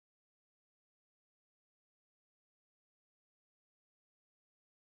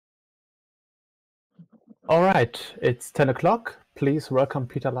All right, it's 10 o'clock. Please welcome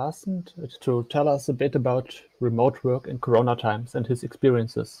Peter Larsen to tell us a bit about remote work in Corona times and his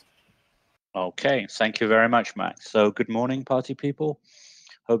experiences. Okay, thank you very much, Max. So good morning, party people.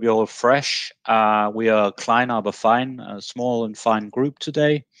 Hope you're all fresh. We are Klein aber fein, a small and fine group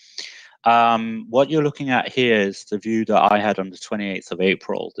today. What you're looking at here is the view that I had on the 28th of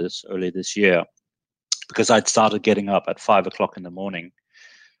April, early this year, because I'd started getting up at 5 o'clock in the morning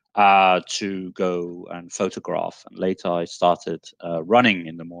to go and photograph. And later I started running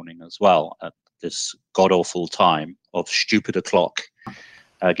in the morning as well at this god-awful time of stupid o'clock.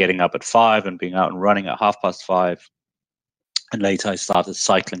 Getting up at 5 and being out and running at 5:30. And later I started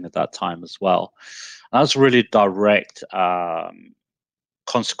cycling at that time as well. And that was a really direct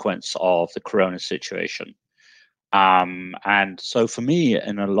consequence of the Corona situation. And so for me,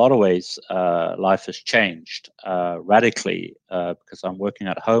 in a lot of ways, life has changed radically because I'm working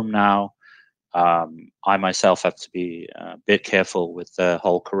at home now. I myself have to be a bit careful with the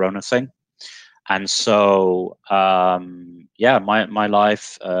whole Corona thing. And so, yeah, my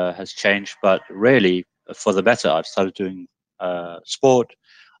life has changed, but really for the better. I've started doing sport.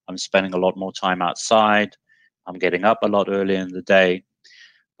 I'm spending a lot more time outside. I'm getting up a lot earlier in the day.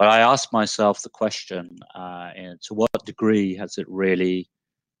 But I ask myself the question, to what degree has it really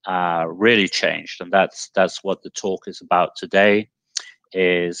changed? And that's what the talk is about today,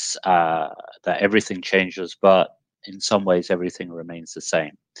 is that everything changes, but in some ways everything remains the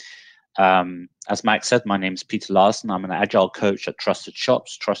same. As Max said, my name is Peter Larsen. I'm an agile coach at Trusted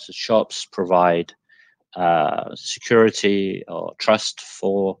Shops. Trusted Shops provide security or trust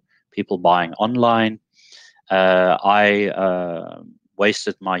for people buying online. I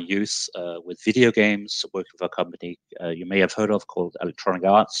wasted my youth with video games, working for a company you may have heard of called Electronic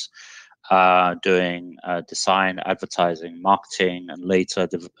Arts, doing design, advertising, marketing, and later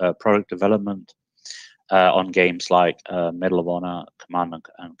product development on games like Medal of Honor, Command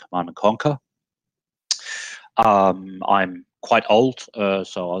and Conquer. I'm quite old,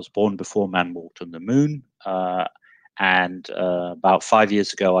 so I was born before man walked on the moon. And about 5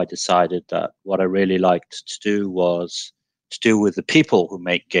 years ago, I decided that what I really liked to do was to deal with the people who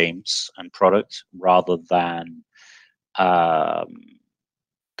make games and products rather than the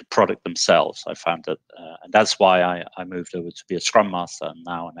product themselves. I found that, and that's why I moved over to be a Scrum Master and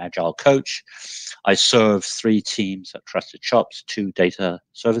now an Agile coach. I serve 3 teams at Trusted Shops, 2 data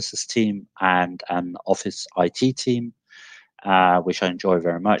services team and an office IT team, which I enjoy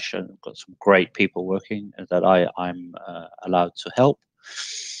very much. And I've got some great people working that I'm allowed to help.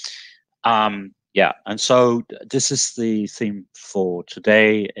 Yeah, and so this is the theme for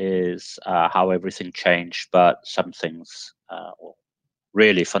today, is how everything changed, but some things,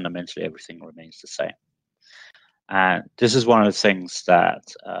 really fundamentally everything remains the same. And this is one of the things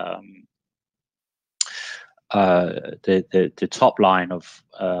that the top line of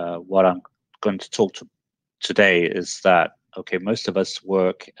what I'm going to talk to today is that, okay, most of us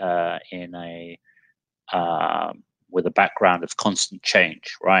work in a with a background of constant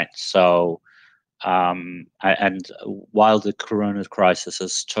change, right? So and while the Corona crisis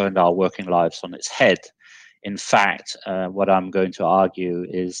has turned our working lives on its head, in fact, what I'm going to argue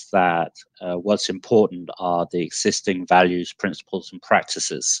is that what's important are the existing values, principles, and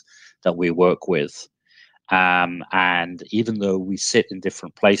practices that we work with. And even though we sit in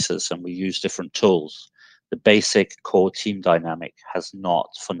different places and we use different tools, the basic core team dynamic has not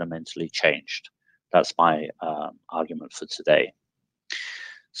fundamentally changed. That's my argument for today.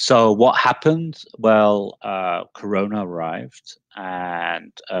 So what happened? Well, Corona arrived,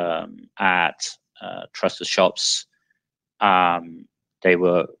 and at Trusted Shops, they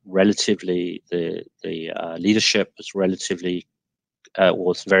were relatively, the leadership was relatively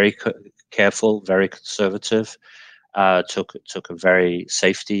was very careful, very conservative. Took a very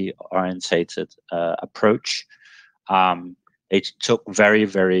safety orientated approach. They took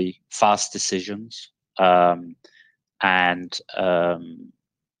very fast decisions, and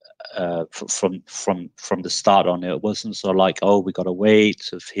from the start on, it wasn't so like, oh, we got to wait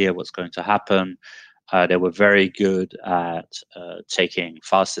to hear what's going to happen. They were very good at taking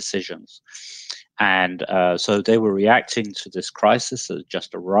fast decisions, and so they were reacting to this crisis that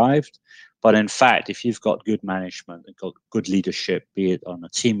just arrived. But in fact, if you've got good management and got good leadership, be it on a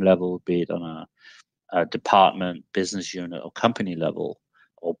team level, be it on a department, business unit, or company level,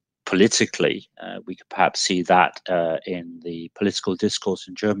 or politically, we could perhaps see that in the political discourse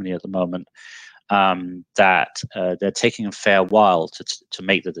in Germany at the moment, that they're taking a fair while to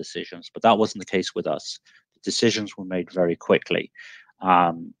make the decisions. But that wasn't the case with us. The decisions were made very quickly.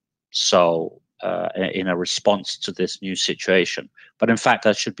 So in a response to this new situation. But in fact,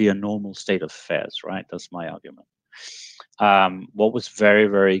 that should be a normal state of affairs, right? That's my argument. What was very,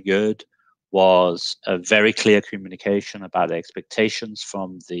 very good was a very clear communication about the expectations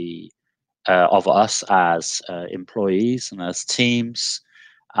from the of us as employees and as teams,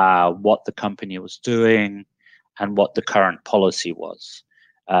 what the company was doing, and what the current policy was.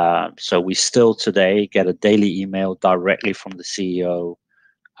 So we still today get a daily email directly from the CEO,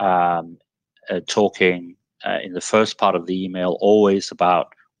 talking in the first part of the email always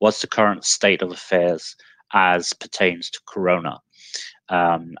about what's the current state of affairs as pertains to Corona.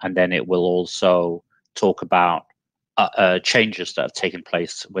 And then it will also talk about changes that have taken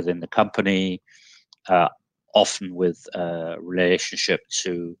place within the company, often with relationship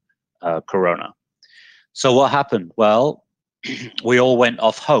to Corona. So what happened? Well, we all went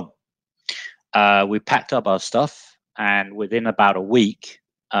off home. We packed up our stuff, and within about a week,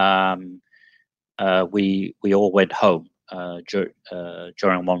 we all went home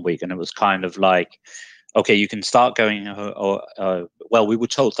during 1 week, and it was kind of like, okay, you can start going, well, we were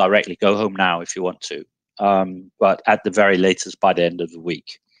told directly, go home now if you want to, but at the very latest by the end of the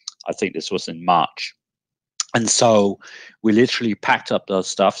week. I think this was in March. And so we literally packed up those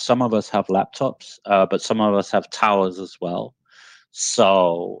stuff. Some of us have laptops, but some of us have towers as well.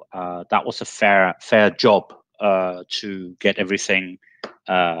 So that was a fair job to get everything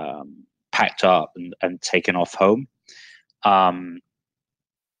packed up and taken off home. But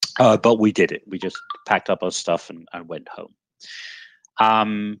we did it. We just packed up our stuff and went home.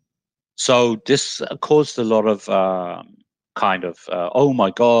 So this caused a lot of oh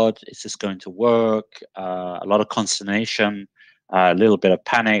my God, is this going to work? A lot of consternation, a little bit of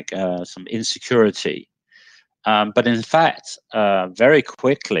panic, some insecurity. But in fact, very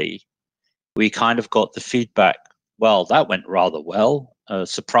quickly, we kind of got the feedback, well, that went rather well,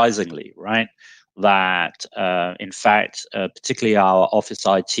 surprisingly, right? That, in fact, particularly our office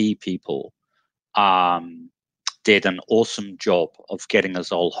IT people did an awesome job of getting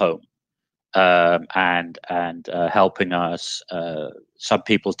us all home. And helping us, some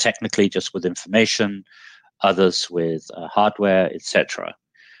people technically just with information, others with hardware, etc.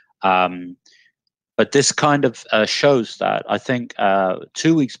 But this kind of shows that I think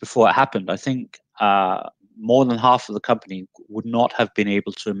 2 weeks before it happened, I think more than half of the company would not have been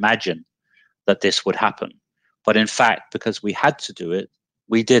able to imagine that this would happen. But in fact, because we had to do it,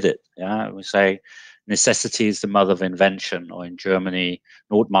 we did it. Yeah, we say necessity is the mother of invention, or in Germany,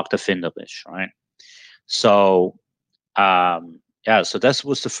 Not macht erfinderisch, right? So, so this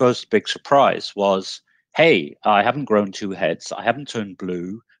was the first big surprise was, hey, I haven't grown 2 heads. I haven't turned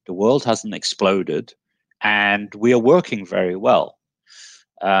blue. The world hasn't exploded, and we are working very well.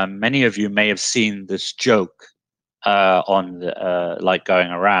 Many of you may have seen this joke on the, like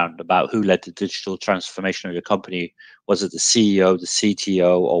going around about who led the digital transformation of your company. Was it the CEO, the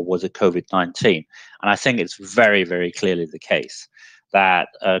CTO, or was it COVID-19? And I think it's very, very clearly the case that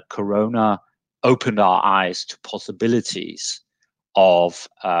Corona opened our eyes to possibilities of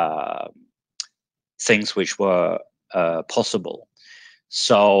things which were possible.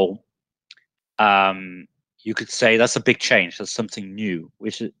 So you could say that's a big change. That's something new,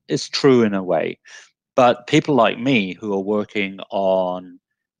 which is true in a way. But people like me who are working on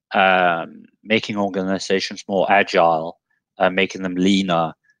making organizations more agile, making them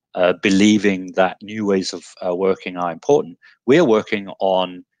leaner, believing that new ways of working are important, we're working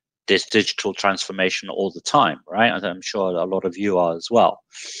on this digital transformation all the time, right? And I'm sure a lot of you are as well.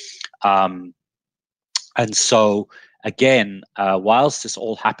 And so, again, whilst this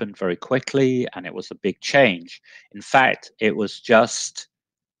all happened very quickly and it was a big change, in fact, it was just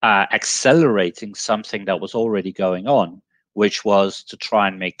accelerating something that was already going on, which was to try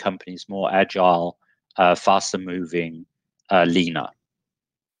and make companies more agile, faster moving, leaner.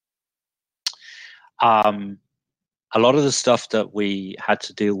 A lot of the stuff that we had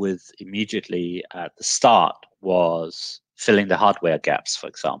to deal with immediately at the start was filling the hardware gaps, for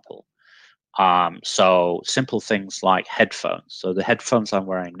example. So simple things like headphones. So the headphones I'm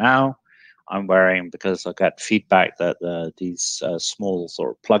wearing now, I'm wearing because I got feedback that these small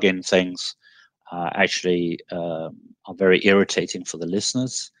sort of plug-in things actually are very irritating for the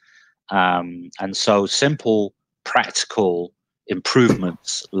listeners. And so simple, practical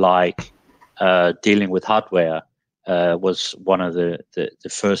improvements like dealing with hardware was one of the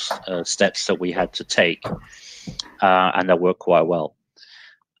first steps that we had to take, and that worked quite well.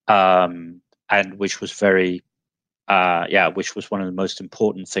 And which was very, which was one of the most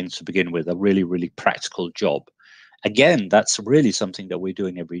important things to begin with, a really, really practical job. Again, that's really something that we're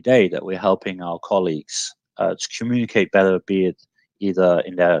doing every day, that we're helping our colleagues to communicate better, be it either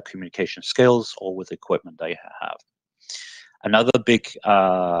in their communication skills or with equipment they have. Another big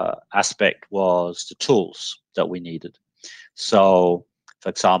aspect was the tools that we needed. So, for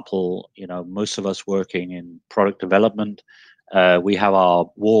example, most of us working in product development, we have our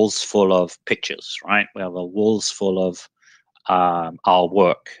walls full of pictures, right? We have our walls full of our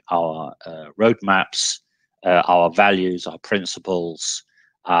work, our roadmaps, our values, our principles,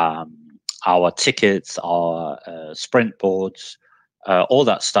 our tickets, our sprint boards. All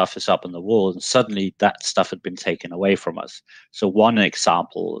that stuff is up on the wall, and suddenly that stuff had been taken away from us. So one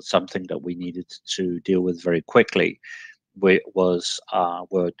example, something that we needed to deal with very quickly, were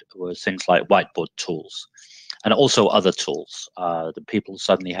things like whiteboard tools, and also other tools. The people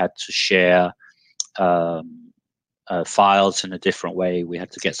suddenly had to share files in a different way. We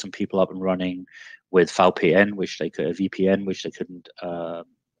had to get some people up and running with VPN, which they couldn't.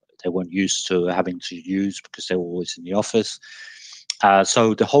 They weren't used to having to use because they were always in the office.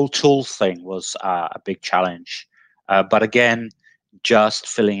 So the whole tools thing was a big challenge. But again, just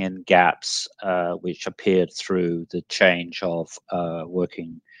filling in gaps which appeared through the change of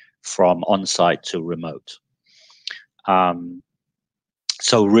working from on-site to remote.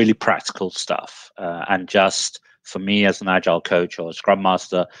 So really practical stuff, and just for me as an agile coach or a scrum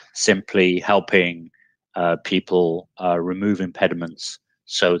master, simply helping people remove impediments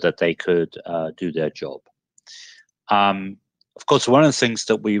so that they could do their job. Of course, one of the things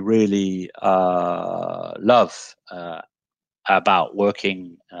that we really love about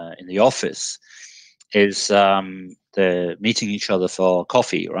working in the office is the meeting each other for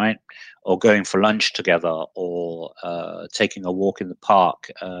coffee, right? Or going for lunch together, or taking a walk in the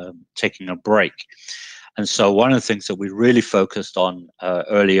park, taking a break. And so one of the things that we really focused on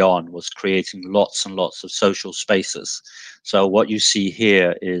early on was creating lots and lots of social spaces. So what you see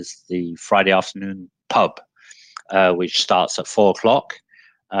here is the Friday afternoon pub, which starts at 4 o'clock,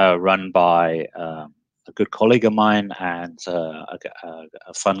 run by a good colleague of mine and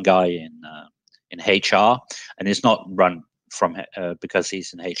a fun guy in HR. And it's not run from because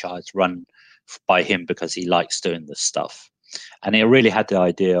he's in HR, it's run by him because he likes doing this stuff. And he really had the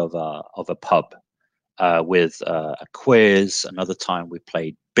idea of a pub with a quiz. Another time we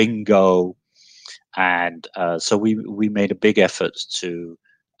played bingo. And so we made a big effort to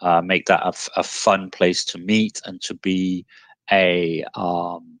make that a fun place to meet and to be a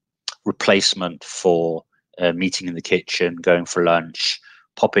replacement for meeting in the kitchen, going for lunch,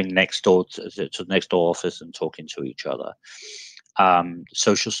 popping next door to the next door office and talking to each other.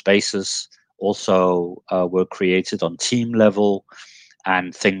 Social spaces also were created on team level,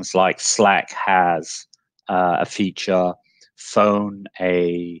 and things like Slack has a feature: phone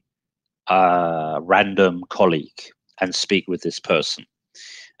a random colleague and speak with this person.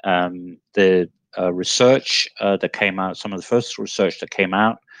 The research that came out, some of the first research that came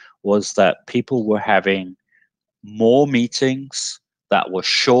out, was that people were having more meetings that were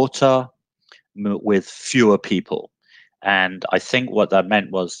shorter with fewer people. And I think what that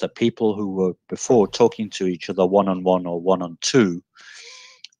meant was that people who were before talking to each other one-on-one or one-on-two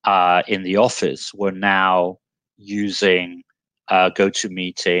in the office were now using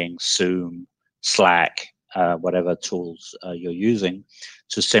GoToMeeting, Zoom, Slack, whatever tools you're using,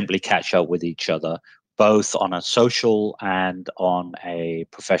 to simply catch up with each other, both on a social and on a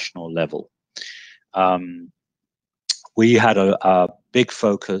professional level. We had a big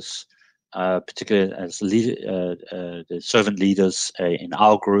focus, particularly as the servant leaders in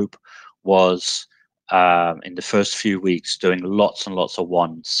our group, was in the first few weeks doing lots and lots of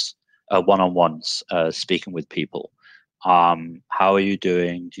one-on-ones, speaking with people. How are you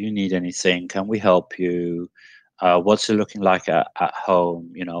doing? Do you need anything? Can we help you? What's it looking like at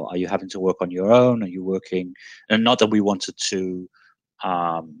home? Are you having to work on your own? Are you working? And not that we wanted to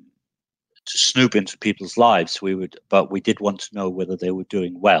snoop into people's lives, but we did want to know whether they were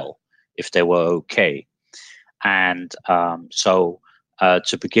doing well, if they were okay. And so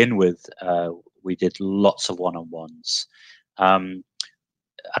to begin with, we did lots of one-on-ones.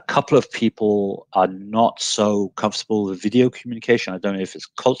 A couple of people are not so comfortable with video communication. I don't know if it's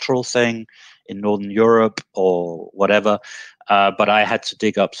a cultural thing in Northern Europe or whatever, but I had to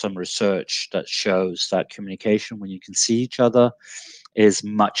dig up some research that shows that communication when you can see each other is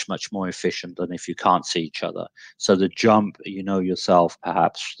much, much more efficient than if you can't see each other. So the jump, yourself,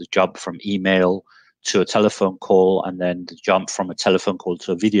 perhaps the jump from email to a telephone call, and then the jump from a telephone call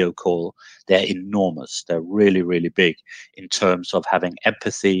to a video call, they're enormous. They're really, really big in terms of having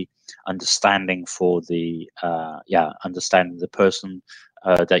empathy, understanding for understanding the person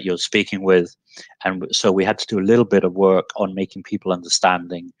that you're speaking with. And so we had to do a little bit of work on making people understand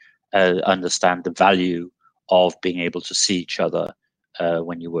the value of being able to see each other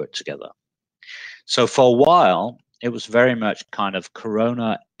when you work together. So for a while, it was very much kind of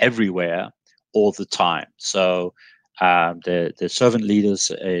Corona everywhere all the time. So the servant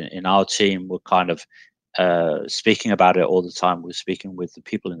leaders in our team were kind of speaking about it all the time. We were speaking with the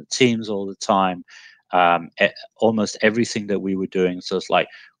people in the teams all the time. Almost everything that we were doing. So it's like,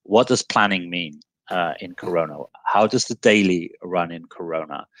 what does planning mean in Corona? How does the daily run in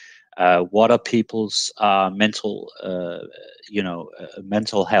Corona? What are people's mental,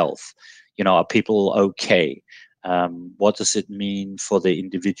 mental health? Are people okay? What does it mean for the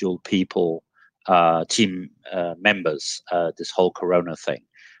individual people, team members? This whole Corona thing.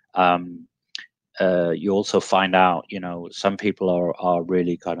 You also find out, some people are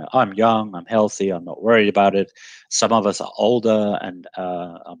really kind of, I'm young, I'm healthy, I'm not worried about it. Some of us are older and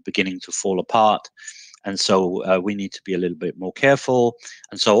are beginning to fall apart. And so we need to be a little bit more careful.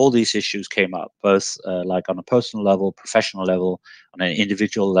 And so all these issues came up, both like on a personal level, professional level, on an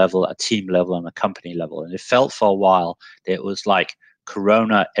individual level, a team level, and a company level. And it felt for a while that it was like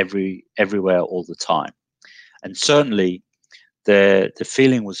Corona everywhere all the time. And certainly the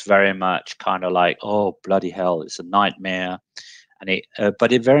feeling was very much kind of like, oh, bloody hell, it's a nightmare. And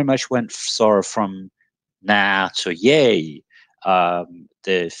but it very much went sort of from nah to yay.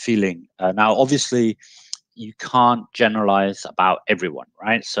 The feeling. Now, obviously, you can't generalize about everyone,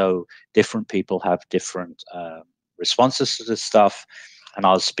 right? So different people have different responses to this stuff, and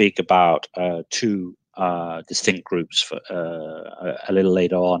I'll speak about two distinct groups for a little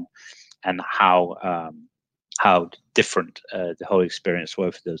later on, and how different the whole experience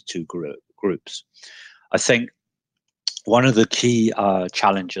were for those two groups. I think one of the key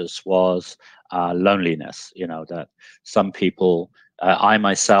challenges was loneliness. That some people, I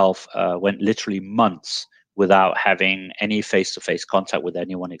myself, went literally months without having any face-to-face contact with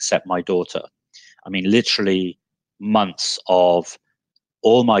anyone except my daughter. I mean, literally months of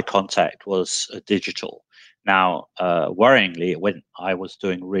all my contact was digital. Now, worryingly, when I was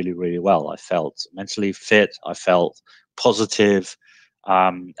doing really, really well, I felt mentally fit, I felt positive,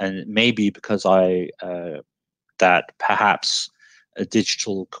 and maybe because that perhaps a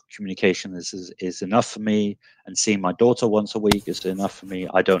digital communication is enough for me, and seeing my daughter once a week is enough for me.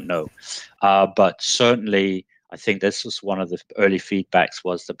 I don't know, but certainly I think this was one of the early feedbacks,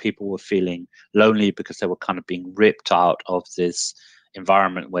 was that people were feeling lonely because they were kind of being ripped out of this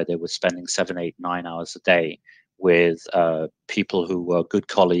environment where they were spending 7, 8, 9 hours a day with people who were good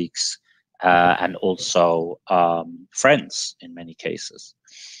colleagues and also friends in many cases.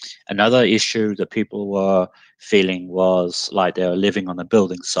 Another issue that people were feeling was like they were living on a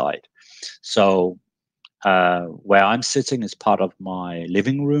building site. So where I'm sitting is part of my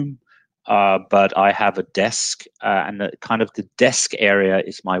living room, but I have a desk, and the desk area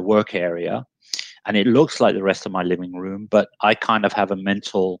is my work area, and it looks like the rest of my living room, but I kind of have a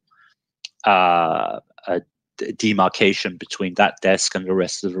mental a demarcation between that desk and the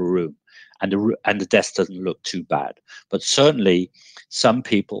rest of the room. And the desk doesn't look too bad, but certainly some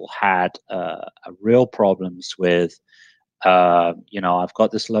people had real problems with, I've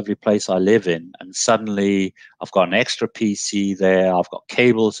got this lovely place I live in, and suddenly I've got an extra PC there. I've got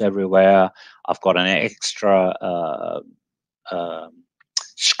cables everywhere. I've got an extra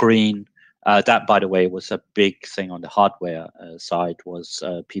screen. That, by the way, was a big thing on the hardware side, was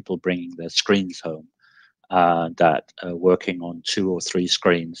people bringing their screens home. That working on 2 or 3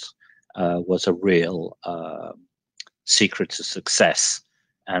 screens was a real secret to success,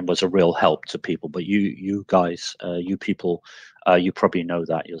 and was a real help to people. But you guys, you people, you probably know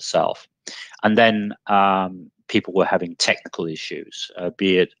that yourself. And then people were having technical issues,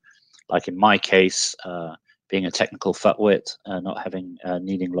 be it like in my case, being a technical fuckwit, not having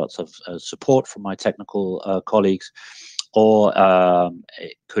needing lots of support from my technical colleagues, or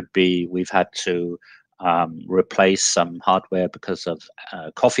it could be we've had to replace some hardware because of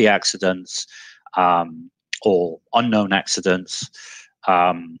coffee accidents or unknown accidents.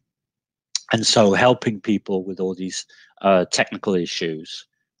 And so helping people with all these technical issues,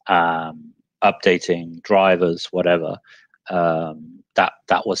 updating drivers, whatever,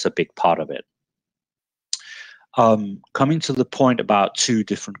 that was a big part of it. Coming to the point about 2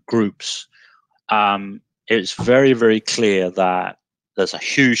 different groups, it's very, very clear that there's a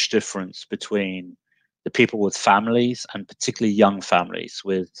huge difference between the people with families, and particularly young families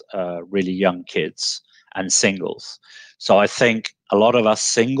with really young kids, and singles. So I think a lot of us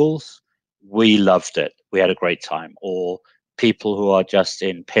singles, we loved it. We had a great time. Or people who are just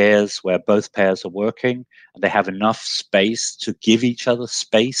in pairs where both pairs are working and they have enough space to give each other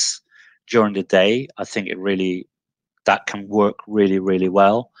space during the day. I think that can work really, really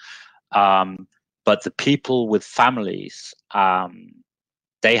well. But the people with families,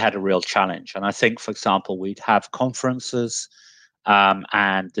 they had a real challenge. And I think, for example, we'd have conferences,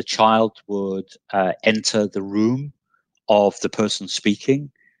 and the child would enter the room of the person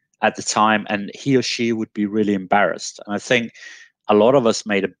speaking at the time, and he or she would be really embarrassed. And I think a lot of us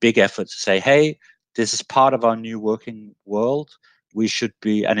made a big effort to say, hey, this is part of our new working world. We should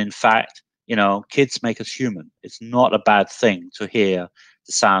be, and in fact, kids make us human. It's not a bad thing to hear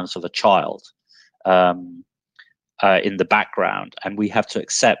the sounds of a child in the background, and we have to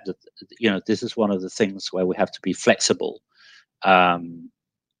accept that this is one of the things where we have to be flexible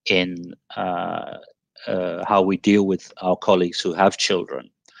in how we deal with our colleagues who have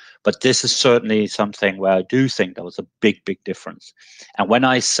children. But this is certainly something where I do think there was a big difference. And when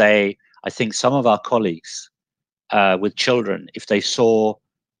I say, I think some of our colleagues with children, if they saw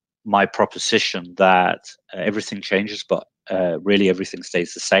my proposition that everything changes, but really everything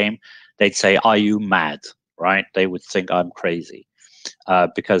stays the same, they'd say, are you mad? Right? They would think I'm crazy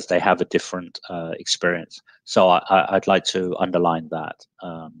because they have a different experience. So I'd like to underline that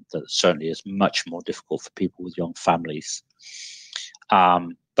that certainly is much more difficult for people with young families.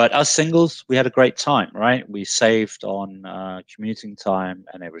 But as singles, we had a great time, right? We saved on commuting time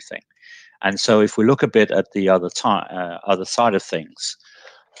and everything. And so if we look a bit at the other side of things,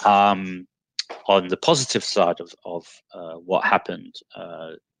 on the positive side of what happened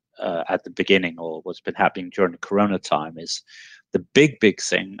at the beginning, or what's been happening during the Corona time, is the big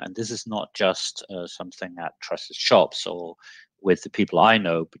thing, and this is not just something at Trusted Shops or with the people I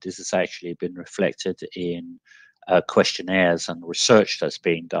know, but this has actually been reflected in questionnaires and research that's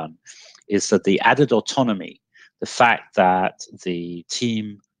being done, is that the added autonomy, the fact that the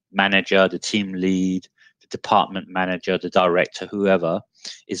team manager, the team lead, the department manager, the director, whoever,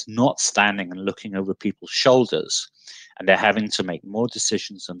 is not standing and looking over people's shoulders, and they're having to make more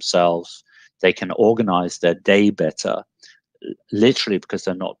decisions themselves. They can organize their day better, literally because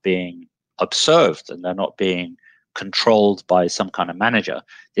they're not being observed and they're not being controlled by some kind of manager.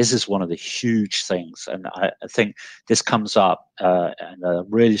 This is one of the huge things, and I think this comes up and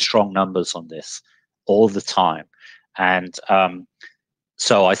really strong numbers on this all the time. And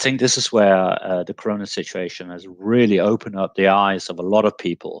so I think this is where the Corona situation has really opened up the eyes of a lot of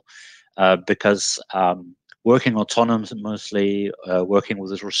people, because working autonomously, working with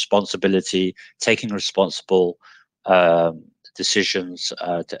this responsibility, taking responsible decisions,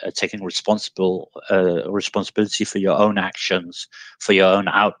 taking responsibility for your own actions, for your own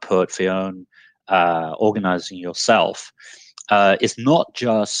output, for your own organizing yourself. It's not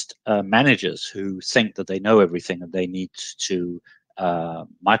just managers who think that they know everything and they need to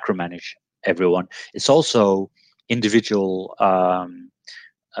micromanage everyone. It's also individual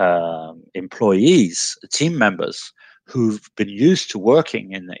employees, team members who've been used to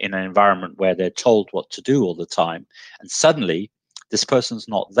working in an environment where they're told what to do all the time, and suddenly this person's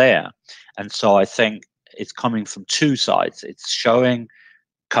not there. And so I think it's coming from two sides. It's showing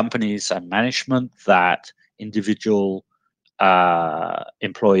companies and management that individual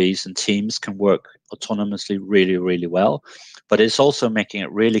employees and teams can work autonomously really well, but it's also making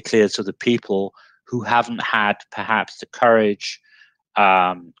it really clear to the people who haven't had perhaps the courage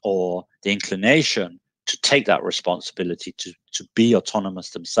or the inclination to take that responsibility to be autonomous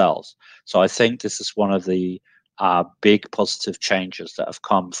themselves. So I think this is one of the big positive changes that have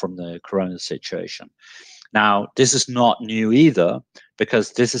come from the Corona situation. Now, this is not new either,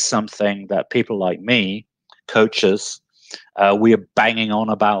 because this is something that people like me, coaches, we are banging on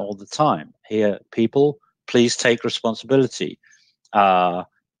about all the time. Here, people, please take responsibility.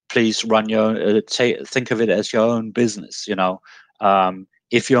 Please run your own, think of it as your own business.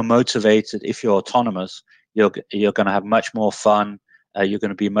 If you're motivated, if you're autonomous, you're going to have much more fun. You're going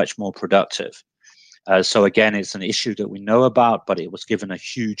to be much more productive. So again, it's an issue that we know about, but it was given a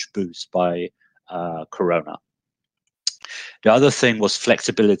huge boost by Corona. The other thing was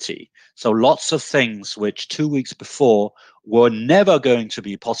flexibility. So lots of things which 2 weeks before were never going to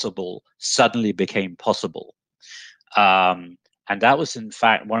be possible suddenly became possible. And that was, in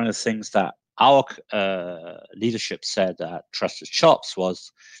fact, one of the things that our leadership said at Trusted Shops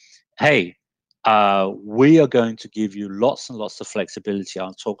was, hey, we are going to give you lots and lots of flexibility.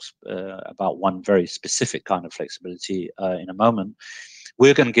 I'll talk about one very specific kind of flexibility in a moment.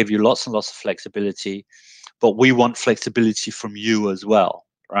 We're going to give you lots and lots of flexibility, but we want flexibility from you as well,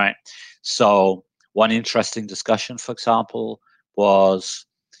 right? So one interesting discussion, for example, was,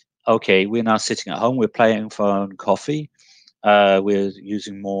 okay, we're now sitting at home, we're paying for our own coffee, we're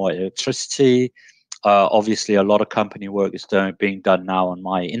using more electricity. Obviously, a lot of company work is being done now on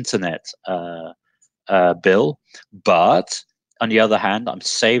my internet bill. But on the other hand, I'm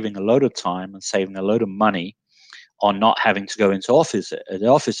saving a load of time and saving a load of money on not having to go into the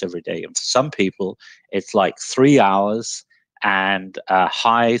office every day. And for some people, it's like 3 hours and a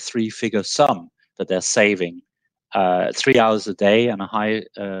high three-figure sum that they're saving, 3 hours a day and a high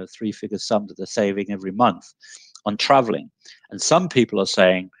three-figure sum that they're saving every month on traveling. And some people are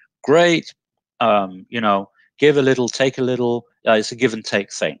saying, great, give a little, take a little. It's a give and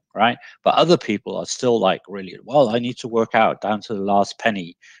take thing, right? But other people are still like, really, well, I need to work out down to the last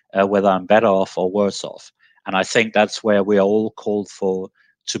penny whether I'm better off or worse off. And I think that's where we are all called for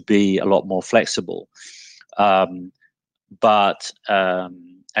to be a lot more flexible, and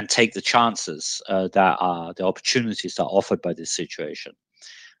take the chances that are the opportunities that are offered by this situation.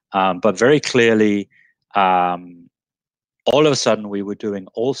 But very clearly, all of a sudden, we were doing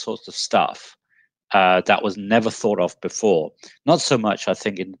all sorts of stuff that was never thought of before. Not so much, I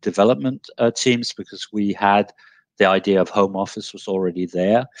think, in development teams, because we had the idea of home office was already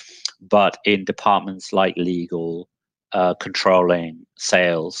there, but in departments like legal, controlling,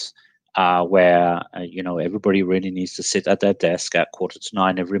 sales, where everybody really needs to sit at their desk at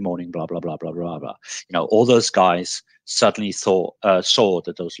 8:45 every morning, blah blah blah blah blah blah. All those guys suddenly saw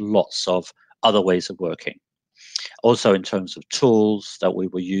that there was lots of other ways of working. Also, in terms of tools that we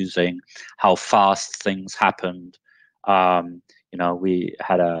were using, how fast things happened. We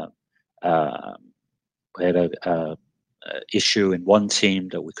had a issue in one team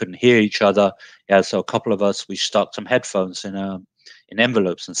that we couldn't hear each other. Yeah, so a couple of us, we stuck some headphones in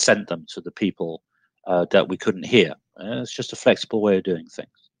envelopes and sent them to the people that we couldn't hear. It's just a flexible way of doing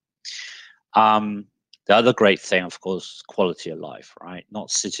things. The other great thing, of course, is quality of life, right? Not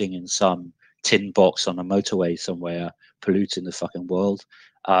sitting in some tin box on a motorway somewhere polluting the fucking world.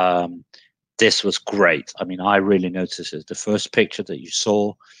 This was great. I mean, I really noticed it. The first picture that you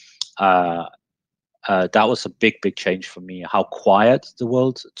saw, that was a big change for me, how quiet the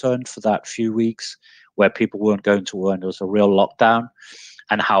world turned for that few weeks where people weren't going to work and there was a real lockdown,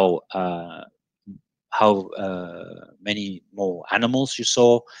 and how many more animals you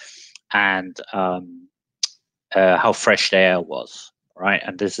saw, and how fresh the air was, right?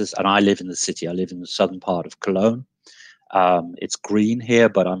 And I live in the city. I live in the southern part of Cologne. It's green here,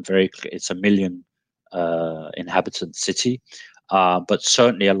 but it's a million inhabitant city. But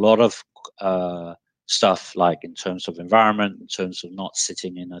certainly a lot of stuff, like in terms of environment, in terms of not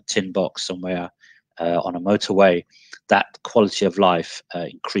sitting in a tin box somewhere on a motorway, that quality of life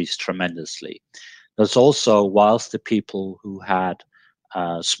increased tremendously. There's also, whilst the people who had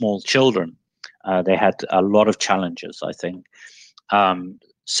small children, they had a lot of challenges, I think.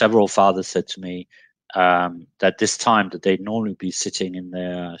 Several fathers said to me that this time that they'd normally be sitting in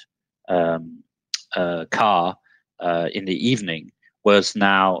their car in the evening was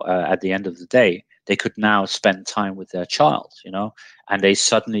now at the end of the day, they could now spend time with their child, and they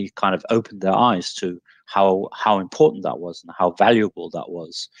suddenly kind of opened their eyes to how important that was and how valuable that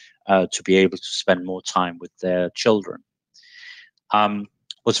was to be able to spend more time with their children.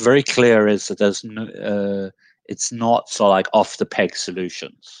 What's very clear is that there's no, it's not so like off the peg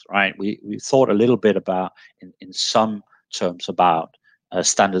solutions, right? We thought a little bit about in some terms about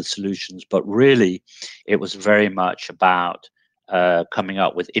standard solutions, but really it was very much about coming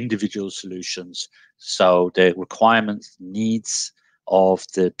up with individual solutions. So the requirements, needs of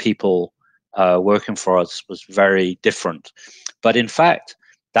the people working for us was very different. But in fact,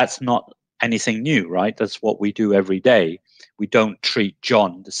 that's not anything new, right? That's what we do every day. We don't treat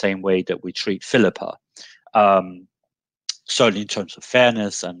John the same way that we treat Philippa. Certainly in terms of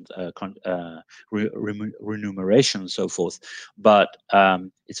fairness and remuneration and so forth. But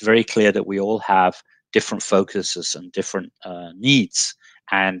it's very clear that we all have different focuses and different needs.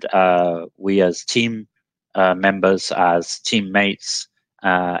 And we as team members, as teammates,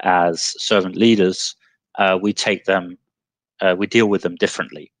 as servant leaders, we deal with them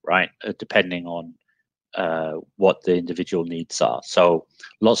differently, right? Depending on what the individual needs are. So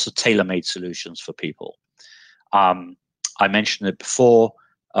lots of tailor-made solutions for people. I mentioned it before,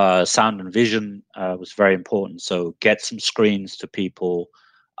 sound and vision was very important. So get some screens to people,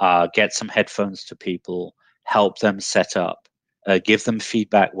 get some headphones to people, help them set up, give them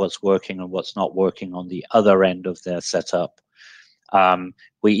feedback what's working and what's not working on the other end of their setup.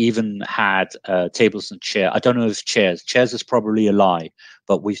 We even had tables and chairs. I don't know if chairs is probably a lie,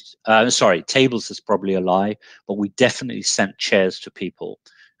 but tables is probably a lie, but we definitely sent chairs to people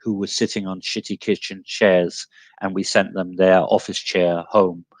who were sitting on shitty kitchen chairs, and we sent them their office chair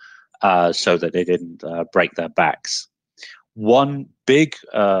home so that they didn't break their backs. One big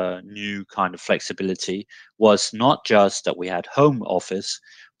new kind of flexibility was not just that we had home office,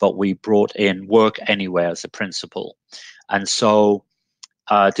 but we brought in work anywhere as a principle. And so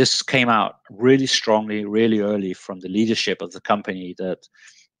this came out really strongly, really early from the leadership of the company, that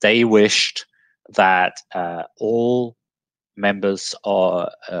they wished that all members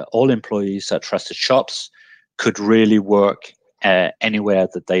or all employees at trusted shops could really work anywhere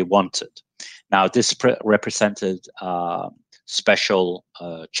that they wanted. Now, this represented special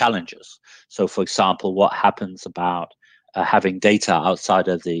challenges. So, for example, what happens about having data outside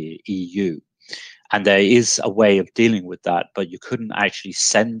of the EU? And there is a way of dealing with that, but you couldn't actually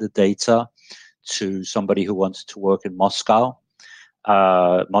send the data to somebody who wanted to work in Moscow.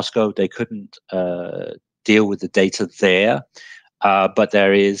 They couldn't deal with the data there, but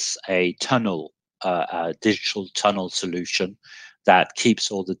there is a tunnel, a digital tunnel solution that keeps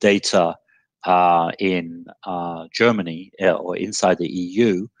all the data in Germany or inside the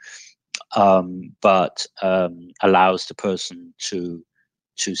EU, but allows the person to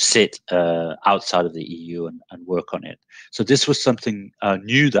sit outside of the EU and work on it. So this was something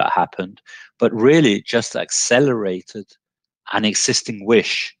new that happened, but really just accelerated an existing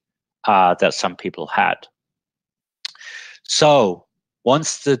wish that some people had. So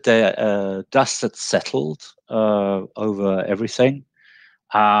once the dust had settled over everything,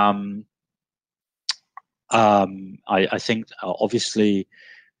 I think obviously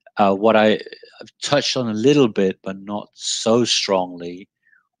what I've touched on a little bit, but not so strongly,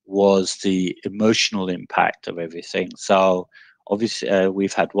 was the emotional impact of everything. So obviously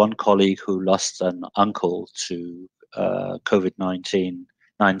we've had one colleague who lost an uncle to COVID-19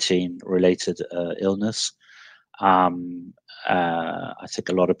 related illness. I think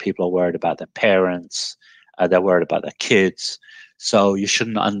a lot of people are worried about their parents. They're worried about their kids. So you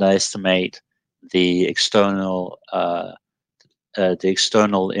shouldn't underestimate the external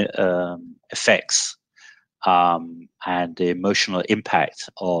effects and the emotional impact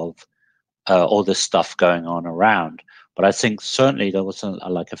of all this stuff going on around. But I think certainly there was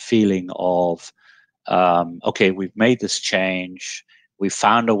a feeling of, okay, we've made this change, we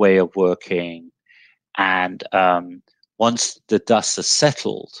found a way of working, and once the dust has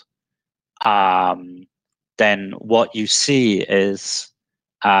settled, then what you see is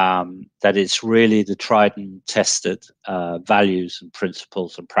that it's really the tried and tested values and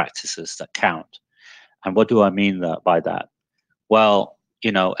principles and practices that count. And what do I mean by that? Well,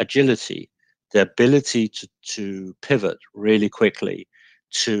 agility, the ability to pivot really quickly,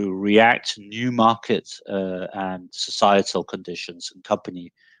 to react to new market and societal conditions and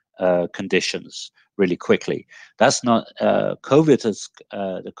company conditions really quickly. That's not COVID has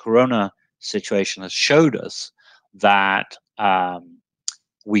the Corona situation has showed us that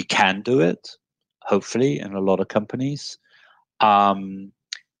we can do it, hopefully, in a lot of companies. And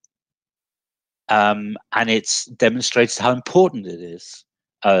it demonstrates how important it is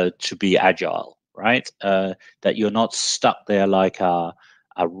to be agile, right? That you're not stuck there like a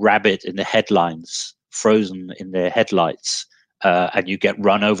rabbit in the headlines, frozen in their headlights, and you get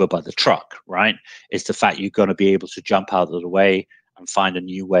run over by the truck, right? It's the fact you're going to be able to jump out of the way and find a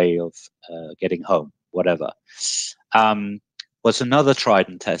new way of getting home, whatever. What's another tried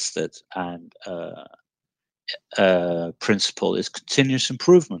and tested and principle is continuous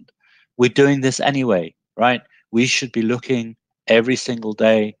improvement. We're doing this anyway, right? We should be looking every single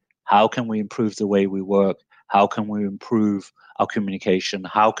day, how can we improve the way we work? How can we improve our communication?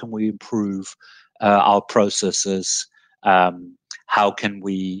 How can we improve our processes? How can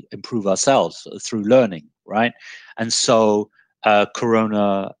we improve ourselves through learning, right? And so the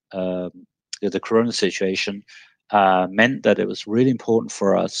Corona situation meant that it was really important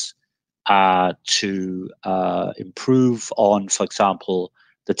for us to improve on, for example,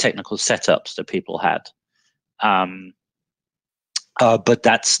 the technical setups that people had. But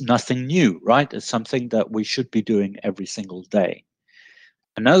that's nothing new, right? It's something that we should be doing every single day.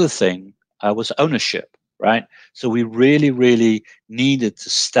 Another thing was ownership, right? So we really, really needed to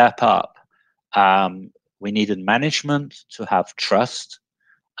step up. We needed management to have trust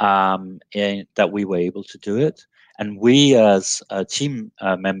that we were able to do it. And we as team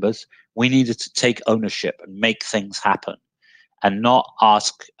members, we needed to take ownership and make things happen and not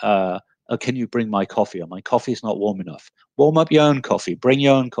ask, oh, can you bring my coffee? Or my coffee is not warm enough. Warm up your own coffee, bring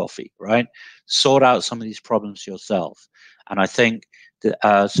your own coffee, right? Sort out some of these problems yourself. And I think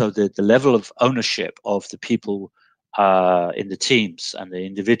the level of ownership of the people in the teams and the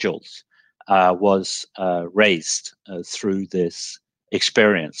individuals was raised through this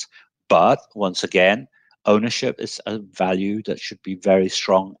experience. But once again, ownership is a value that should be very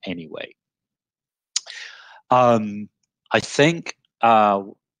strong anyway. I think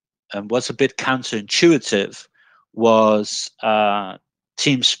and what's a bit counterintuitive was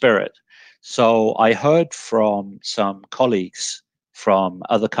team spirit. So I heard from some colleagues from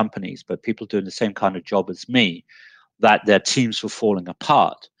other companies, but people doing the same kind of job as me, that their teams were falling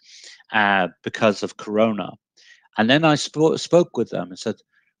apart because of Corona. And then I spoke with them and said,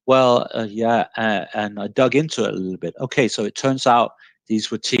 well, yeah, and I dug into it a little bit. Okay, so it turns out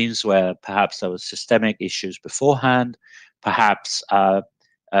these were teams where perhaps there were systemic issues beforehand. Perhaps a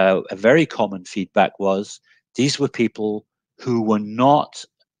very common feedback was these were people who were not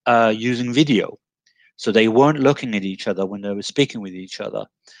using video. So they weren't looking at each other when they were speaking with each other.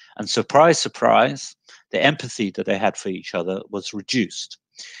 And surprise, surprise, the empathy that they had for each other was reduced.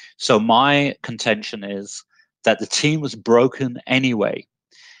 So my contention is that the team was broken anyway.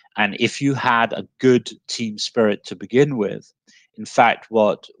 And if you had a good team spirit to begin with, in fact,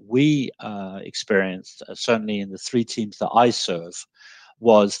 what we experienced, certainly in the 3 teams that I serve,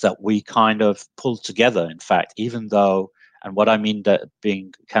 was that we kind of pulled together, in fact, even though, and what I mean that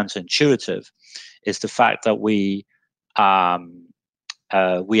being counterintuitive, is the fact that we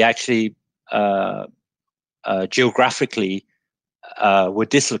actually geographically were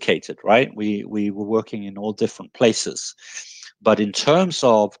dislocated, right? We were working in all different places. But in terms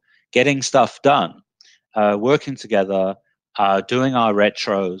of getting stuff done, working together, doing our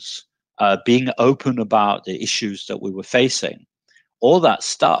retros, being open about the issues that we were facing, all that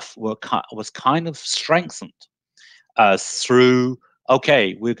stuff was kind of strengthened through,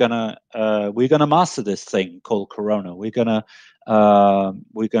 okay, we're gonna master this thing called Corona. We're gonna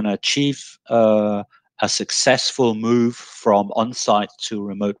achieve a successful move from on-site to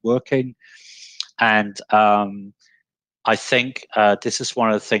remote working. And I think this is one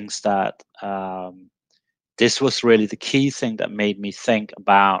of the things that this was really the key thing that made me think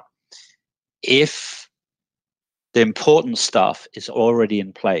about, if the important stuff is already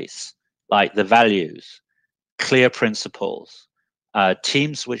in place, like the values, clear principles,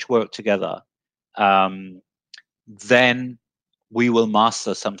 teams which work together, then we will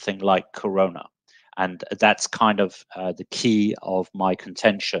master something like Corona. And that's kind of the key of my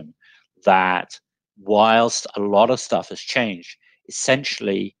contention, that whilst a lot of stuff has changed,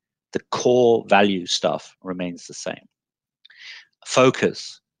 essentially the core value stuff remains the same.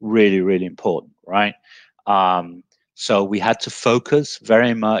 Focus, really, really important, right? So we had to focus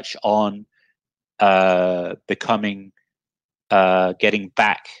very much on becoming, getting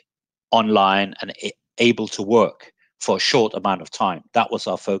back online and able to work for a short amount of time. That was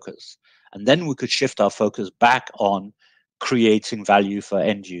our focus. And then we could shift our focus back on creating value for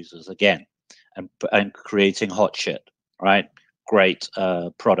end users again, and creating hot shit, right? Great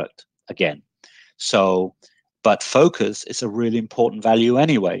product again. So, but focus is a really important value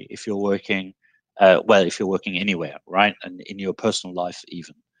anyway, if you're working, if you're working anywhere, right? And in your personal life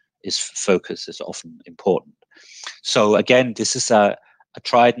even, focus is often important. So again, this is a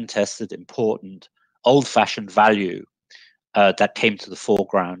tried and tested, important, old-fashioned value that came to the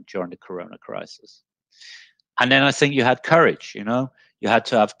foreground during the Corona crisis. And then I think you had courage, you had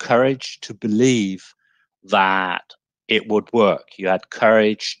to have courage to believe that it would work. You had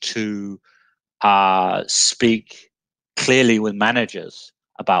courage to speak clearly with managers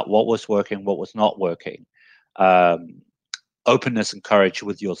about what was working, what was not working. Openness and courage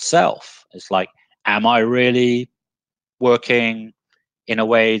with yourself. It's like, am I really working in a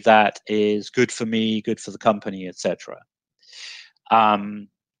way that is good for me, good for the company, etc.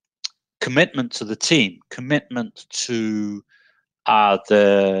 Commitment to the team, commitment to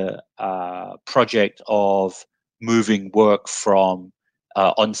the project of moving work from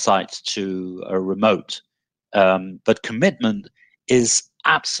on-site to a remote. But commitment is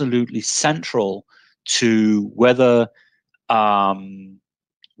absolutely central to whether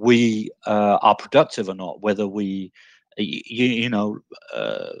we are productive or not, whether we,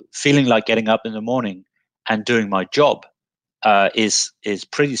 feeling like getting up in the morning and doing my job is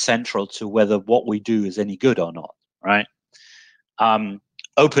pretty central to whether what we do is any good or not, right?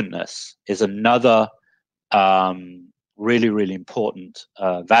 Openness is another really, really important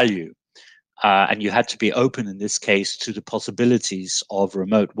value. And you had to be open in this case to the possibilities of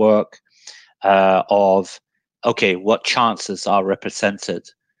remote work, of, okay, what chances are represented,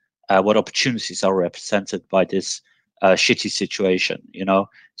 what opportunities are represented by this shitty situation.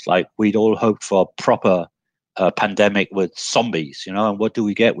 It's like we'd all hoped for a proper pandemic with zombies, and what do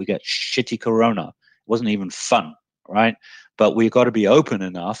we get? We get shitty Corona. It wasn't even fun, right? But we've got to be open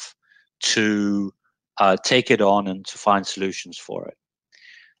enough to take it on and to find solutions for it.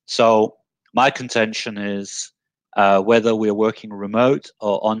 So my contention is whether we're working remote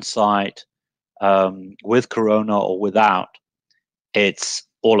or on-site, with Corona or without, it's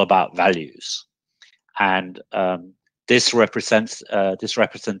all about values. And this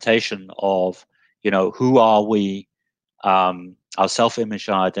representation of, who are we our self-image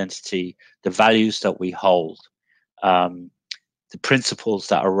and identity, the values that we hold, the principles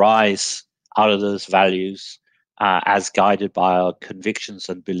that arise out of those values as guided by our convictions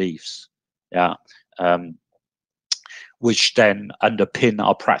and beliefs, which then underpin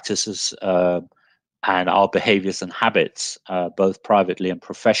our practices and our behaviors and habits, both privately and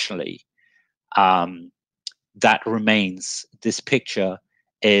professionally. That remains, this picture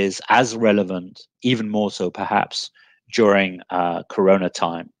is as relevant, even more so perhaps, during Corona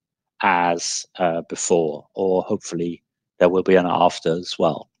time as before, or hopefully there will be an after as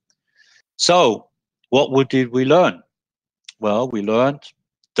well. So what did we learn? Well, we learned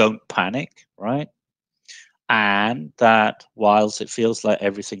don't panic, right? And that whilst it feels like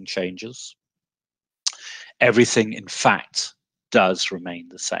everything changes, everything in fact does remain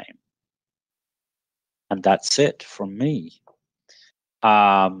the same. And that's it from me,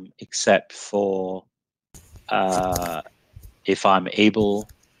 except for if I'm able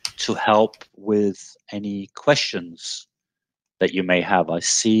to help with any questions that you may have. I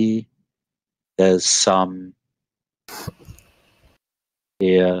see there's some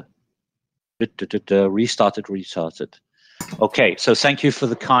here. Restarted. Okay, so thank you for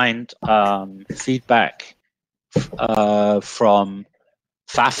the kind feedback from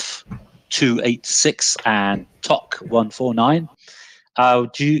FAF286 and TOC149.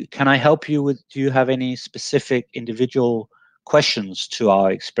 Can I help you with, do you have any specific individual questions to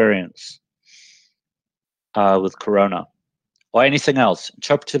our experience with Corona? Or anything else?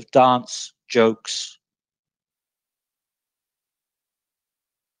 Interpretive dance, jokes?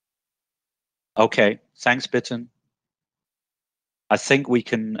 Okay, thanks, Bitten. I think we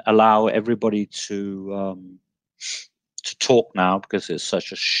can allow everybody to talk now because it's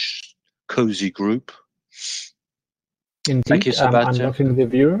such a cozy group. Indeed, thank you, Sebastian. I'm unlocking the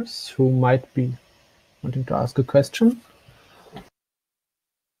viewers who might be wanting to ask a question.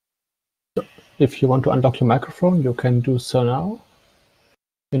 So if you want to unlock your microphone, you can do so now.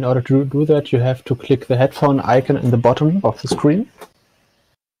 In order to do that, you have to click the headphone icon in the bottom of the screen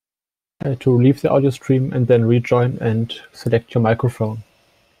to leave the audio stream and then rejoin and select your microphone.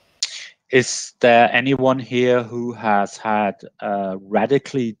 Is there anyone here who has had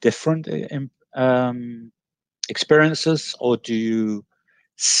radically different experiences, or do you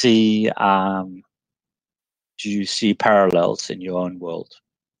see parallels in your own world?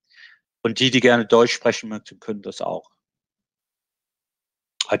 Und die gerne Deutsch sprechen möchten, können das auch.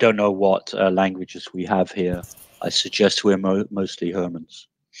 I don't know what languages we have here. I suggest we're mostly Hermans.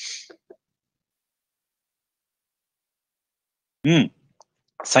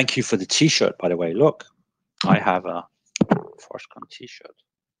 Thank you for the T-shirt, by the way. Look, I have a FrOSCon T-shirt.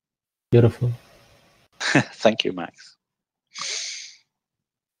 Beautiful. Thank you, Max.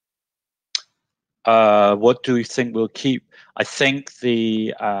 What do we think we'll keep? I think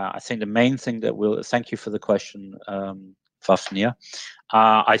the main thing that we'll. Thank you for the question, Fafnir.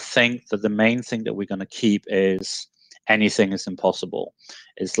 I think that the main thing that we're going to keep is anything is impossible.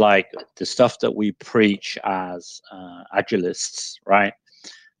 It's like the stuff that we preach as agilists, right?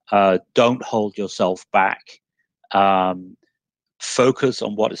 Don't hold yourself back. Focus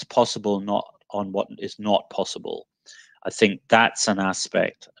on what is possible, not on what is not possible. I think that's an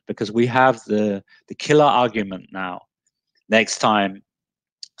aspect, because we have the killer argument now. Next time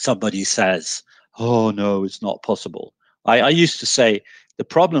somebody says, oh no, it's not possible. I used to say the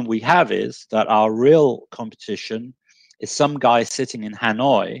problem we have is that our real competition is some guy sitting in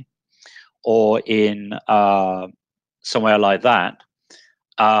Hanoi or in somewhere like that.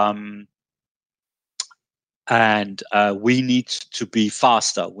 And we need to be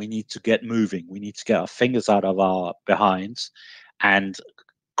faster. We need to get moving. We need to get our fingers out of our behinds and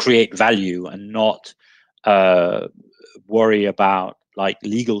create value, and not worry about like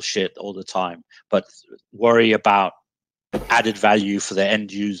legal shit all the time, but worry about added value for the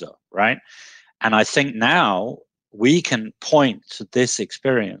end user, right? And I think now we can point to this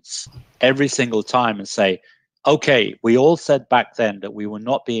experience every single time and say, okay, we all said back then that we would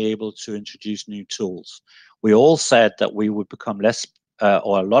not be able to introduce new tools. We all said that we would become less,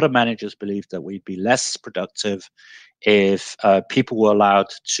 or a lot of managers believed that we'd be less productive if people were allowed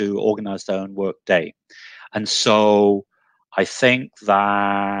to organize their own work day. And so I think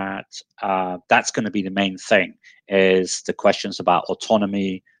that that's going to be the main thing, is the questions about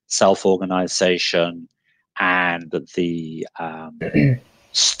autonomy, self-organization, and the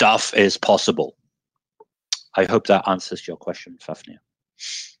stuff is possible. I hope that answers your question, Fafnir.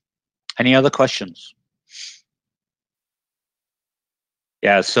 Any other questions?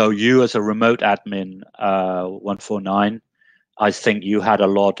 Yeah, so you as a remote admin, 149, I think you had a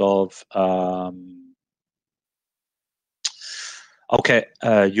lot of Okay,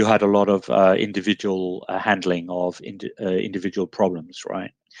 you had a lot of individual handling of individual problems,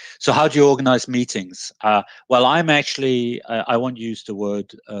 right? So how do you organize meetings? Well, I'm actually, I won't use the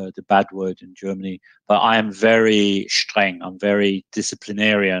word, the bad word in Germany, but I am very streng. I'm very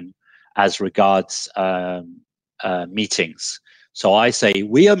disciplinarian as regards meetings. So I say,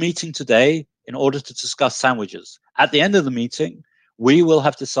 we are meeting today in order to discuss sandwiches. At the end of the meeting, we will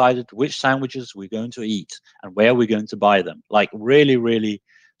have decided which sandwiches we're going to eat and where we're going to buy them. Like really, really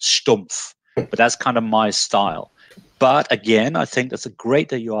stumpf. But that's kind of my style. But again, I think that's great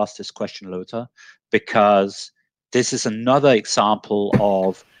that you asked this question, Lothar, because this is another example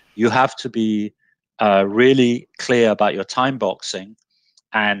of you have to be really clear about your time boxing,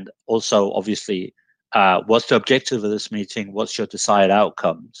 and also obviously what's the objective of this meeting, what's your desired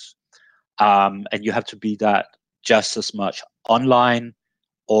outcomes, and you have to be that just as much online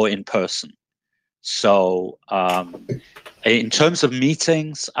or in person. So in terms of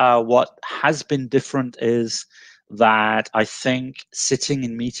meetings, what has been different is that I think sitting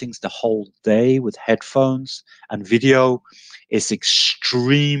in meetings the whole day with headphones and video is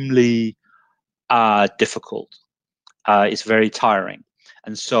extremely difficult. It's very tiring.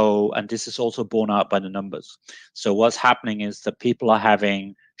 And so, and this is also borne out by the numbers. So what's happening is that people are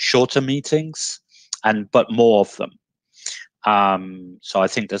having shorter meetings, but more of them. So I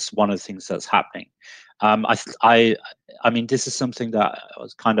think that's one of the things that's happening. I mean, this is something that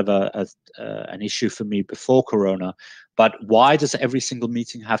was kind of an issue for me before Corona. But why does every single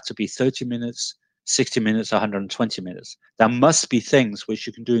meeting have to be 30 minutes, 60 minutes, 120 minutes? There must be things which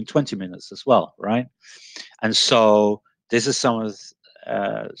you can do in 20 minutes as well, right? And so this is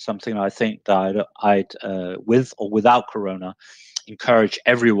something I think that I'd with or without Corona, encourage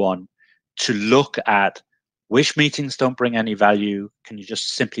everyone to look at which meetings don't bring any value. Can you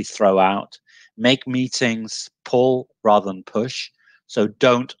just simply throw out? Make meetings pull rather than push. So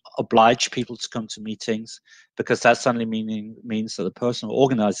don't oblige people to come to meetings, because that suddenly means that the person who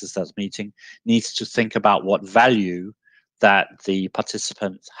organizes that meeting needs to think about what value that the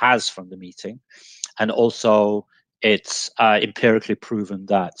participant has from the meeting. And also, it's empirically proven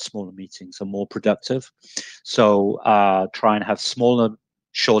that smaller meetings are more productive. So try and have smaller,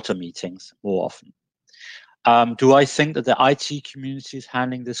 shorter meetings more often. Do I think that the IT community is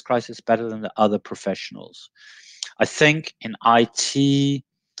handling this crisis better than the other professionals? I think in IT,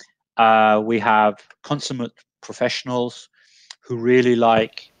 we have consummate professionals who really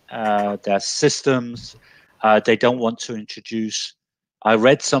like their systems. They don't want to introduce. I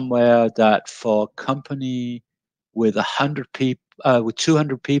read somewhere that for a company with 100 people, with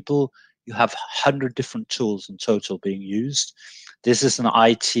 200 people, you have 100 different tools in total being used. This is an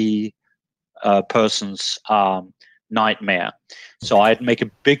IT person's nightmare. So I'd make a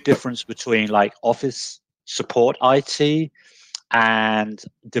big difference between like office support IT and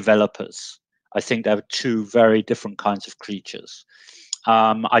developers. I think they're two very different kinds of creatures.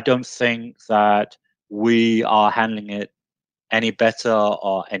 I don't think that we are handling it any better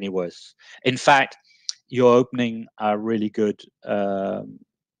or any worse. In fact, you're opening a really good.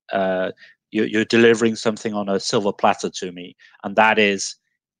 You're delivering something on a silver platter to me, and that is,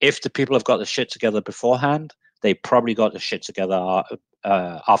 if the people have got the shit together beforehand, they probably got the shit together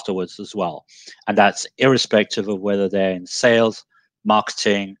afterwards as well, and that's irrespective of whether they're in sales,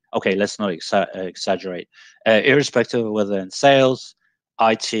 marketing. Okay, let's not exaggerate. Irrespective of whether they're in sales,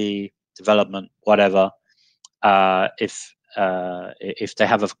 IT, development, whatever. If they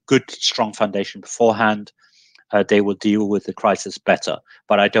have a good, strong foundation beforehand, they will deal with the crisis better.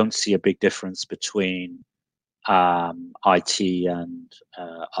 But I don't see a big difference between IT and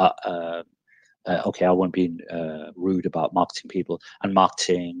okay, I won't be rude about marketing people, and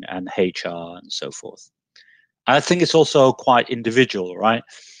marketing and HR and so forth. And I think it's also quite individual, right?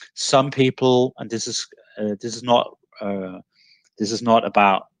 Some people, and this is not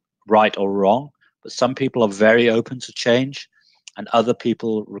about right or wrong, but some people are very open to change, and other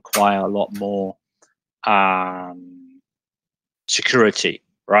people require a lot more security,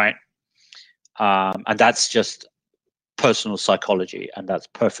 right? And that's just personal psychology, and that's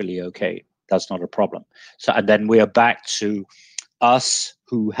perfectly okay. That's not a problem. So, and then we are back to us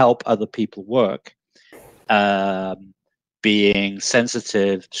who help other people work, being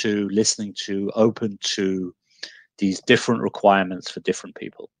sensitive to listening to, open to these different requirements for different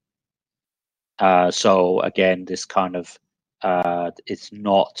people. So again, this kind of it's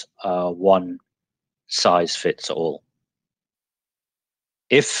not one size fits all.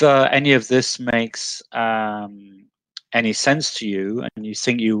 If any of this makes any sense to you, and you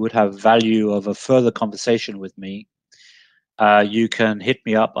think you would have value of a further conversation with me, you can hit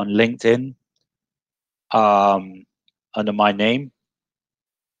me up on LinkedIn under my name,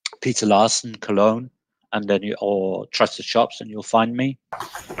 Peter Larsen, Cologne, and then or Trusted Shops, and you'll find me.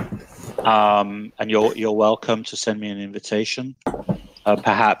 And you're welcome to send me an invitation.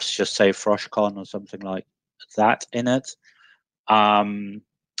 Perhaps just say FrOSCon or something like that in it. I'm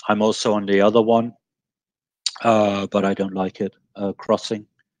also on the other one, but I don't like it.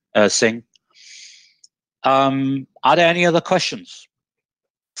 Sing. Are there any other questions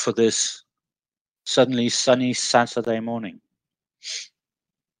for this suddenly sunny Saturday morning?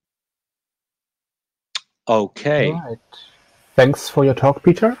 Okay. All right. Thanks for your talk,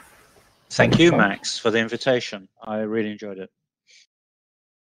 Peter. Thank you, Max, for the invitation. I really enjoyed it.